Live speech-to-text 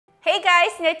Hey guys,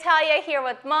 Natalia here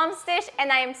with Mom's Dish,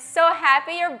 and I am so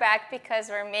happy you're back because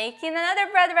we're making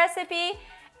another bread recipe,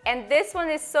 and this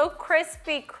one is so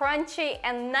crispy, crunchy,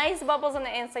 and nice bubbles on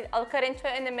the inside. I'll cut into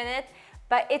it in a minute,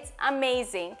 but it's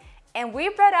amazing. And we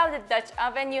brought out the Dutch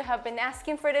oven. You have been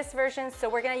asking for this version, so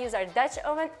we're gonna use our Dutch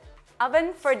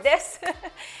oven for this.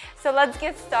 So let's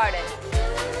get started.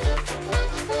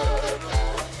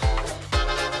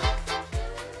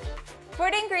 For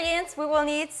the ingredients, we will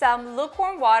need some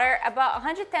lukewarm water, about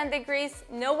 110 degrees,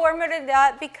 no warmer than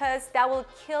that because that will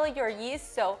kill your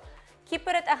yeast, so keep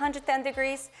it at 110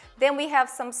 degrees. Then we have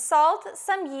some salt,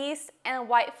 some yeast, and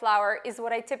white flour is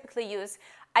what I typically use.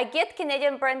 I get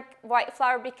Canadian brand white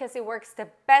flour because it works the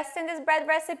best in this bread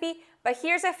recipe, but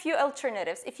here's a few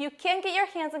alternatives. If you can't get your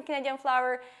hands on Canadian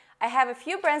flour, I have a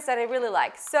few brands that I really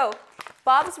like. So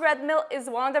Bob's Red Mill is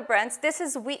one of the brands. This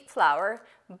is wheat flour,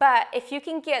 but if you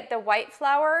can get the white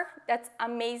flour, that's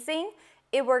amazing.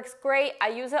 It works great. I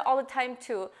use it all the time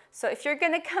too. So if you're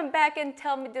gonna come back and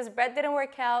tell me this bread didn't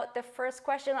work out, the first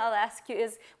question I'll ask you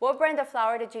is, what brand of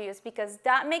flour did you use? Because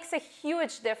that makes a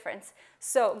huge difference.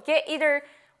 So get either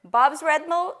Bob's Red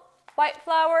Mill white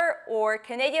flour or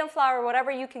Canadian flour,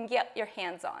 whatever you can get your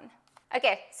hands on.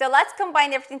 Okay, so let's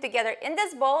combine everything together in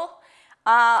this bowl.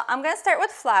 I'm gonna start with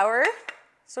flour.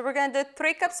 So we're gonna do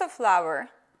 3 cups of flour.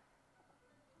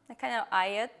 I kind of eye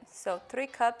it, so 3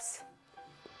 cups,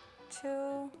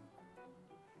 2,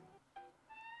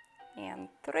 and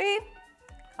 3,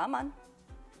 come on.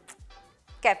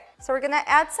 Okay, so we're gonna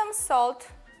add some salt.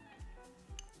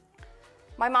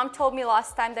 My mom told me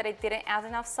last time that I didn't add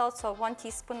enough salt, so 1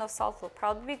 teaspoon of salt will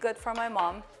probably be good for my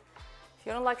mom. If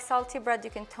you don't like salty bread,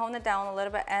 you can tone it down a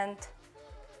little bit, and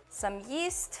some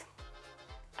yeast.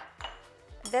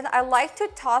 Then I like to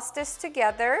toss this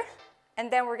together,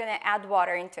 and then we're gonna add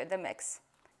water into the mix.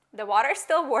 The water is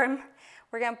still warm.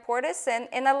 We're gonna pour this in,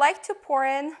 and I like to pour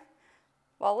in,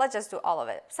 well, let's just do all of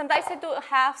it. Sometimes I do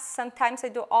half, sometimes I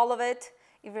do all of it.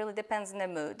 It really depends on the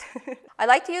mood. I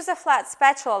like to use a flat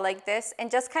spatula like this and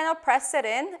just kind of press it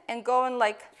in and go in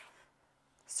like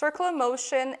circular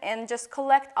motion and just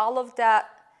collect all of that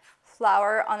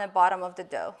flour on the bottom of the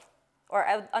dough, or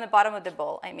on the bottom of the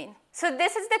bowl, I mean. So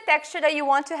this is the texture that you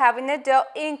want to have in the dough.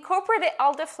 Incorporate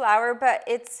all the flour, but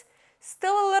it's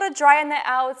still a little dry on the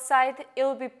outside. It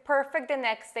will be perfect the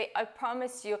next day, I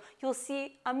promise you. You'll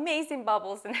see amazing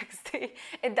bubbles the next day,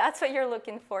 and that's what you're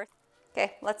looking for.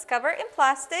 Okay, let's cover it in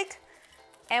plastic,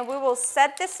 and we will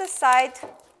set this aside,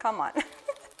 come on,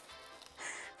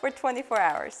 for 24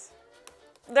 hours.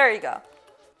 There you go,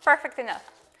 perfect enough.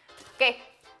 Okay,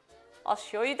 I'll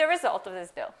show you the result of this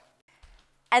dough.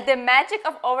 And the magic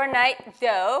of overnight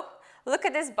dough, look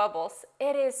at these bubbles.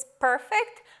 It is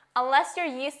perfect. Unless your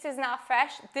yeast is not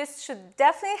fresh, this should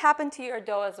definitely happen to your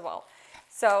dough as well.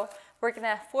 So we're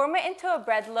gonna form it into a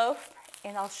bread loaf,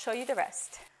 and I'll show you the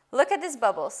rest. Look at these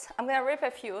bubbles. I'm gonna rip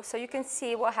a few so you can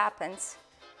see what happens.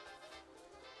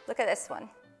 Look at this one.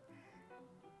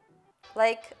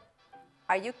 Like,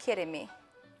 are you kidding me?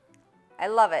 I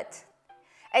love it.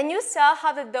 And you saw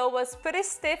how the dough was pretty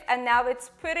stiff, and now it's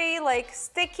pretty like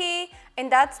sticky,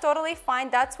 and that's totally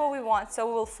fine. That's what we want.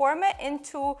 So we'll form it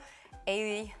into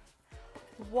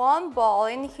one ball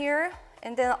in here,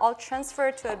 and then I'll transfer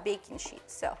it to a baking sheet.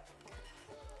 So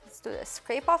let's do this.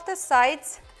 Scrape off the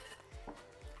sides.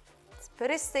 It's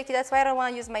pretty sticky. That's why I don't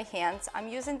want to use my hands. I'm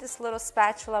using this little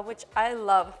spatula, which I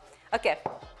love. Okay,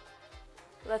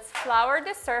 let's flour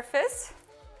the surface.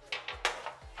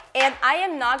 And I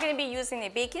am not going to be using a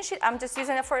baking sheet. I'm just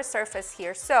using it for a surface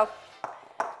here. So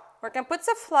we're going to put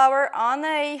some flour on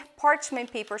a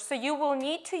parchment paper. So you will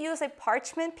need to use a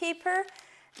parchment paper.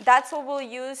 That's what we'll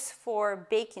use for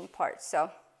baking parts.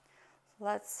 So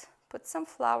let's put some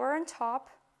flour on top.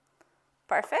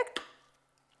 Perfect.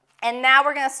 And now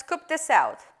we're going to scoop this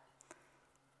out.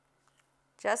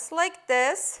 Just like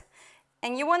this.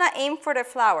 And you want to aim for the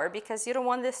flour because you don't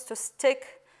want this to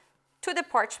stick to the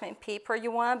parchment paper. You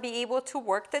want to be able to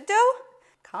work the dough.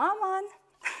 Come on.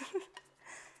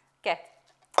 Okay.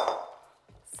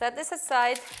 Set this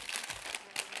aside.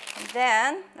 And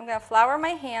then I'm going to flour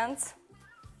my hands.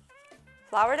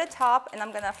 Flour the top, and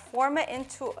I'm going to form it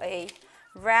into a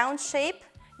round shape.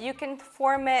 You can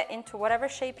form it into whatever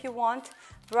shape you want.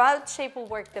 Round shape will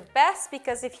work the best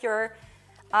because if your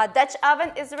Dutch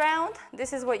oven is round,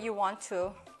 this is what you want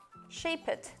to shape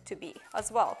it to be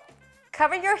as well.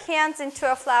 Cover your hands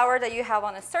into a flour that you have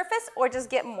on a surface, or just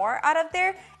get more out of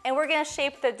there, and we're gonna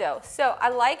shape the dough. So I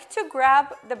like to grab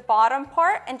the bottom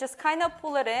part and just kind of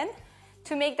pull it in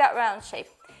to make that round shape.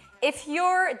 If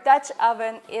your Dutch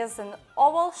oven is an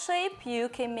oval shape, you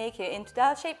can make it into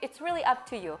that shape. It's really up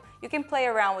to you. You can play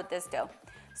around with this dough.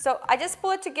 So I just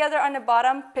pull it together on the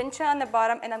bottom, pinch it on the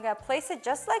bottom, and I'm gonna place it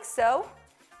just like so.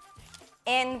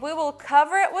 And we will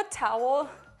cover it with towel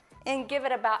and give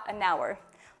it about an hour.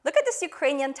 Look at this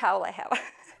Ukrainian towel I have.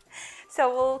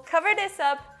 So we'll cover this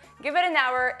up, give it an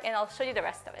hour, and I'll show you the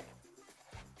rest of it.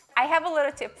 I have a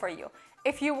little tip for you.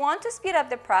 If you want to speed up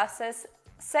the process,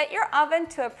 set your oven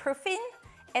to a proofing,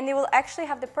 and it will actually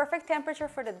have the perfect temperature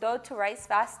for the dough to rise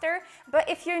faster. But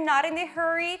if you're not in a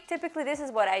hurry, typically this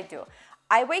is what I do.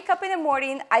 I wake up in the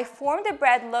morning, I form the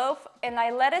bread loaf, and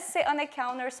I let it sit on the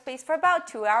counter space for about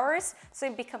 2 hours, so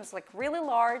it becomes like really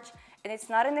large, and it's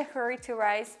not in a hurry to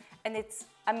rise, and it's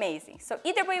amazing. So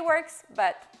either way works,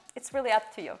 but it's really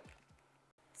up to you.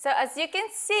 So as you can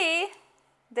see,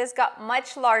 this got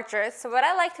much larger. So what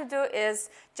I like to do is,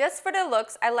 just for the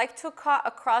looks, I like to cut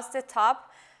across the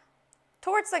top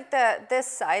towards like this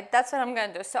side. That's what I'm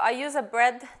gonna do. So I use a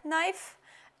bread knife,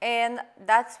 and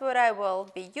that's what I will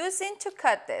be using to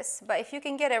cut this. But if you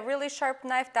can get a really sharp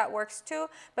knife, that works too.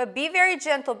 But be very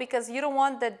gentle, because you don't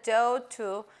want the dough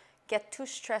to get too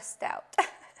stressed out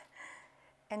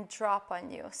and drop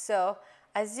on you. So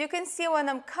as you can see, when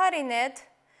I'm cutting it,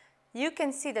 you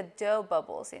can see the dough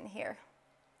bubbles in here.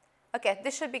 Okay,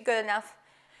 this should be good enough.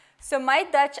 So my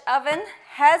Dutch oven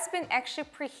has been actually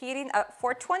preheating at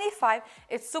 425.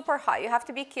 It's super hot, you have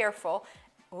to be careful.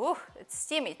 Ooh, it's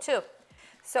steamy too.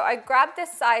 So I grabbed the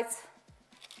sides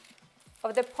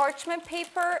of the parchment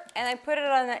paper and I put it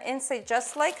on the inside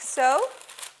just like so.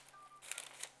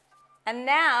 And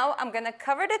now I'm gonna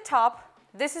cover the top.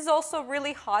 This is also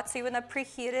really hot, so you wanna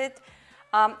preheat it.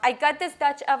 I got this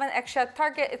Dutch oven actually at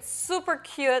Target. It's super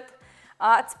cute.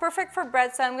 It's perfect for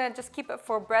bread, so I'm gonna just keep it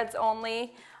for breads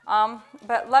only.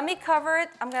 But let me cover it.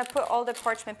 I'm gonna put all the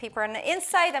parchment paper on the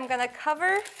inside. I'm gonna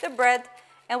cover the bread,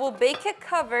 and we'll bake it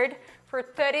covered for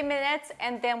 30 minutes,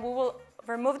 and then we will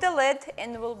remove the lid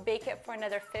and we'll bake it for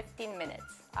another 15 minutes,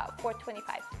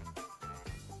 425.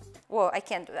 Whoa, I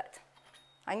can't do that.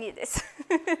 I need this.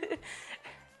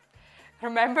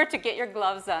 Remember to get your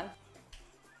gloves on.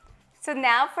 So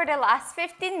now for the last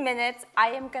 15 minutes, I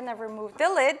am gonna remove the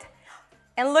lid.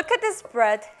 And look at this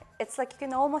bread. It's like you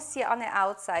can almost see it on the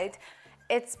outside.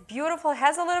 It's beautiful, it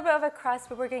has a little bit of a crust,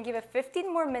 but we're gonna give it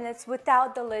 15 more minutes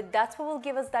without the lid. That's what will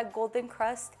give us that golden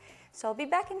crust. So I'll be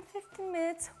back in 15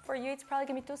 minutes. For you, it's probably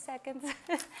gonna be 2 seconds.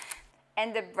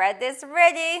 And the bread is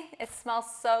ready. It smells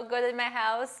so good in my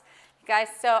house. Guys,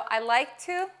 so I like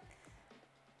to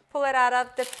pull it out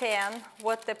of the pan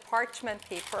with the parchment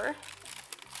paper.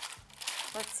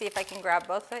 Let's see if I can grab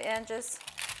both the edges.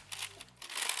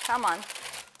 Come on.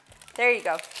 There you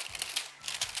go.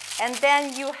 And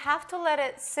then you have to let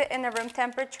it sit in the room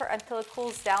temperature until it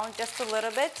cools down just a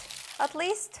little bit, at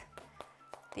least.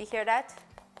 Do you hear that?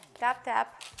 Tap,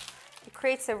 tap. It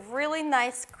creates a really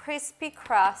nice crispy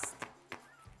crust.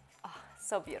 Oh,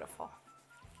 so beautiful.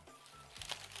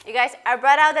 You guys, I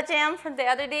brought out the jam from the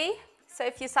other day. So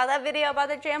if you saw that video about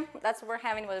the jam, that's what we're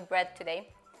having with bread today.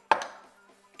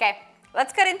 Okay,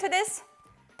 let's cut into this.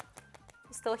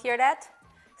 You still hear that?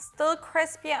 Still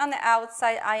crispy on the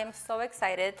outside. I am so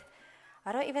excited.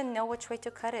 I don't even know which way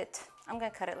to cut it. I'm gonna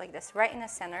cut it like this, right in the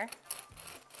center.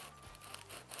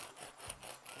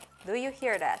 Do you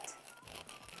hear that?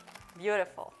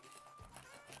 Beautiful.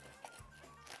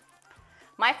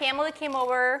 My family came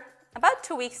over about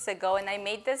 2 weeks ago and I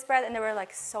made this bread and they were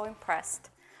like so impressed.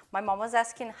 My mom was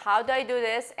asking, how do I do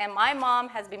this? And my mom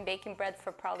has been baking bread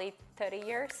for probably 30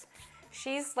 years.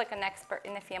 She's like an expert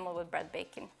in the family with bread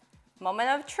baking. Moment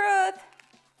of truth.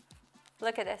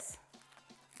 Look at this.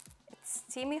 It's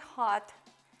steamy hot.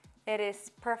 It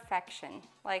is perfection.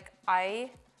 Like,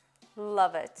 I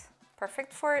love it.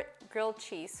 Perfect for grilled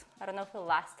cheese. I don't know if it'll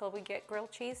last till we get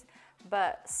grilled cheese,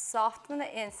 but soft on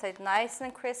the inside, nice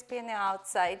and crispy on the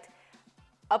outside.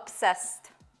 Obsessed.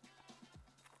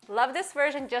 Love this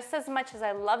version just as much as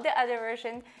I love the other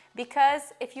version,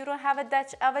 because if you don't have a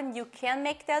Dutch oven, you can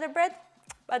make the other bread,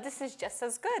 but this is just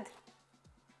as good.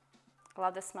 I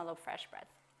love the smell of fresh bread.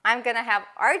 I'm gonna have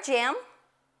our jam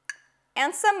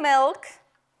and some milk.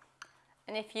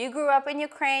 And if you grew up in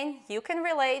Ukraine, you can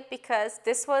relate, because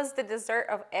this was the dessert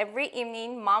of every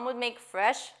evening. Mom would make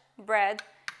fresh bread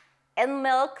and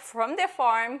milk from the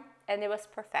farm, and it was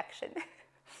perfection.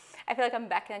 I feel like I'm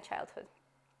back in childhood.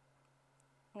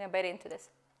 I'm gonna bite into this.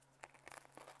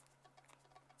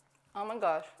 Oh my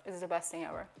gosh, this is the best thing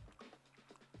ever.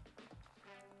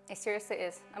 It seriously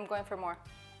is. I'm going for more.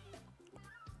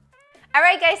 All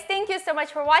right, guys, thank you so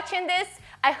much for watching this.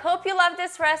 I hope you love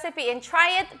this recipe and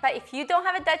try it. But if you don't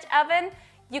have a Dutch oven,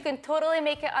 you can totally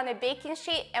make it on a baking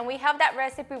sheet, and we have that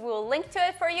recipe. We will link to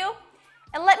it for you.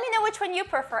 And let me know which one you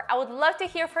prefer. I would love to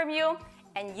hear from you.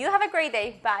 And you have a great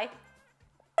day. Bye.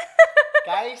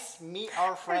 Guys, meet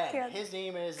our friend. can't. His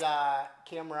name is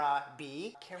Camera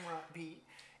B. Camera B,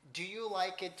 do you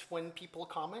like it when people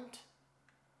comment?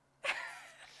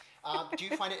 Do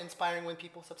you find it inspiring when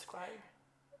people subscribe?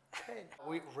 Good.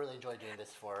 We really enjoy doing this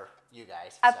for you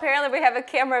guys. Apparently we have a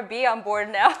Camera B on board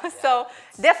now, Yeah, so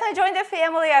definitely join the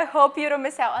family. I hope you don't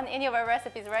miss out on any of our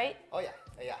recipes, right? Oh yeah,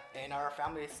 yeah. And our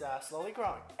family is slowly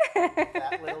growing.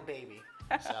 That little baby.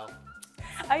 So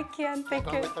I can't keep take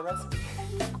on it. with the recipe.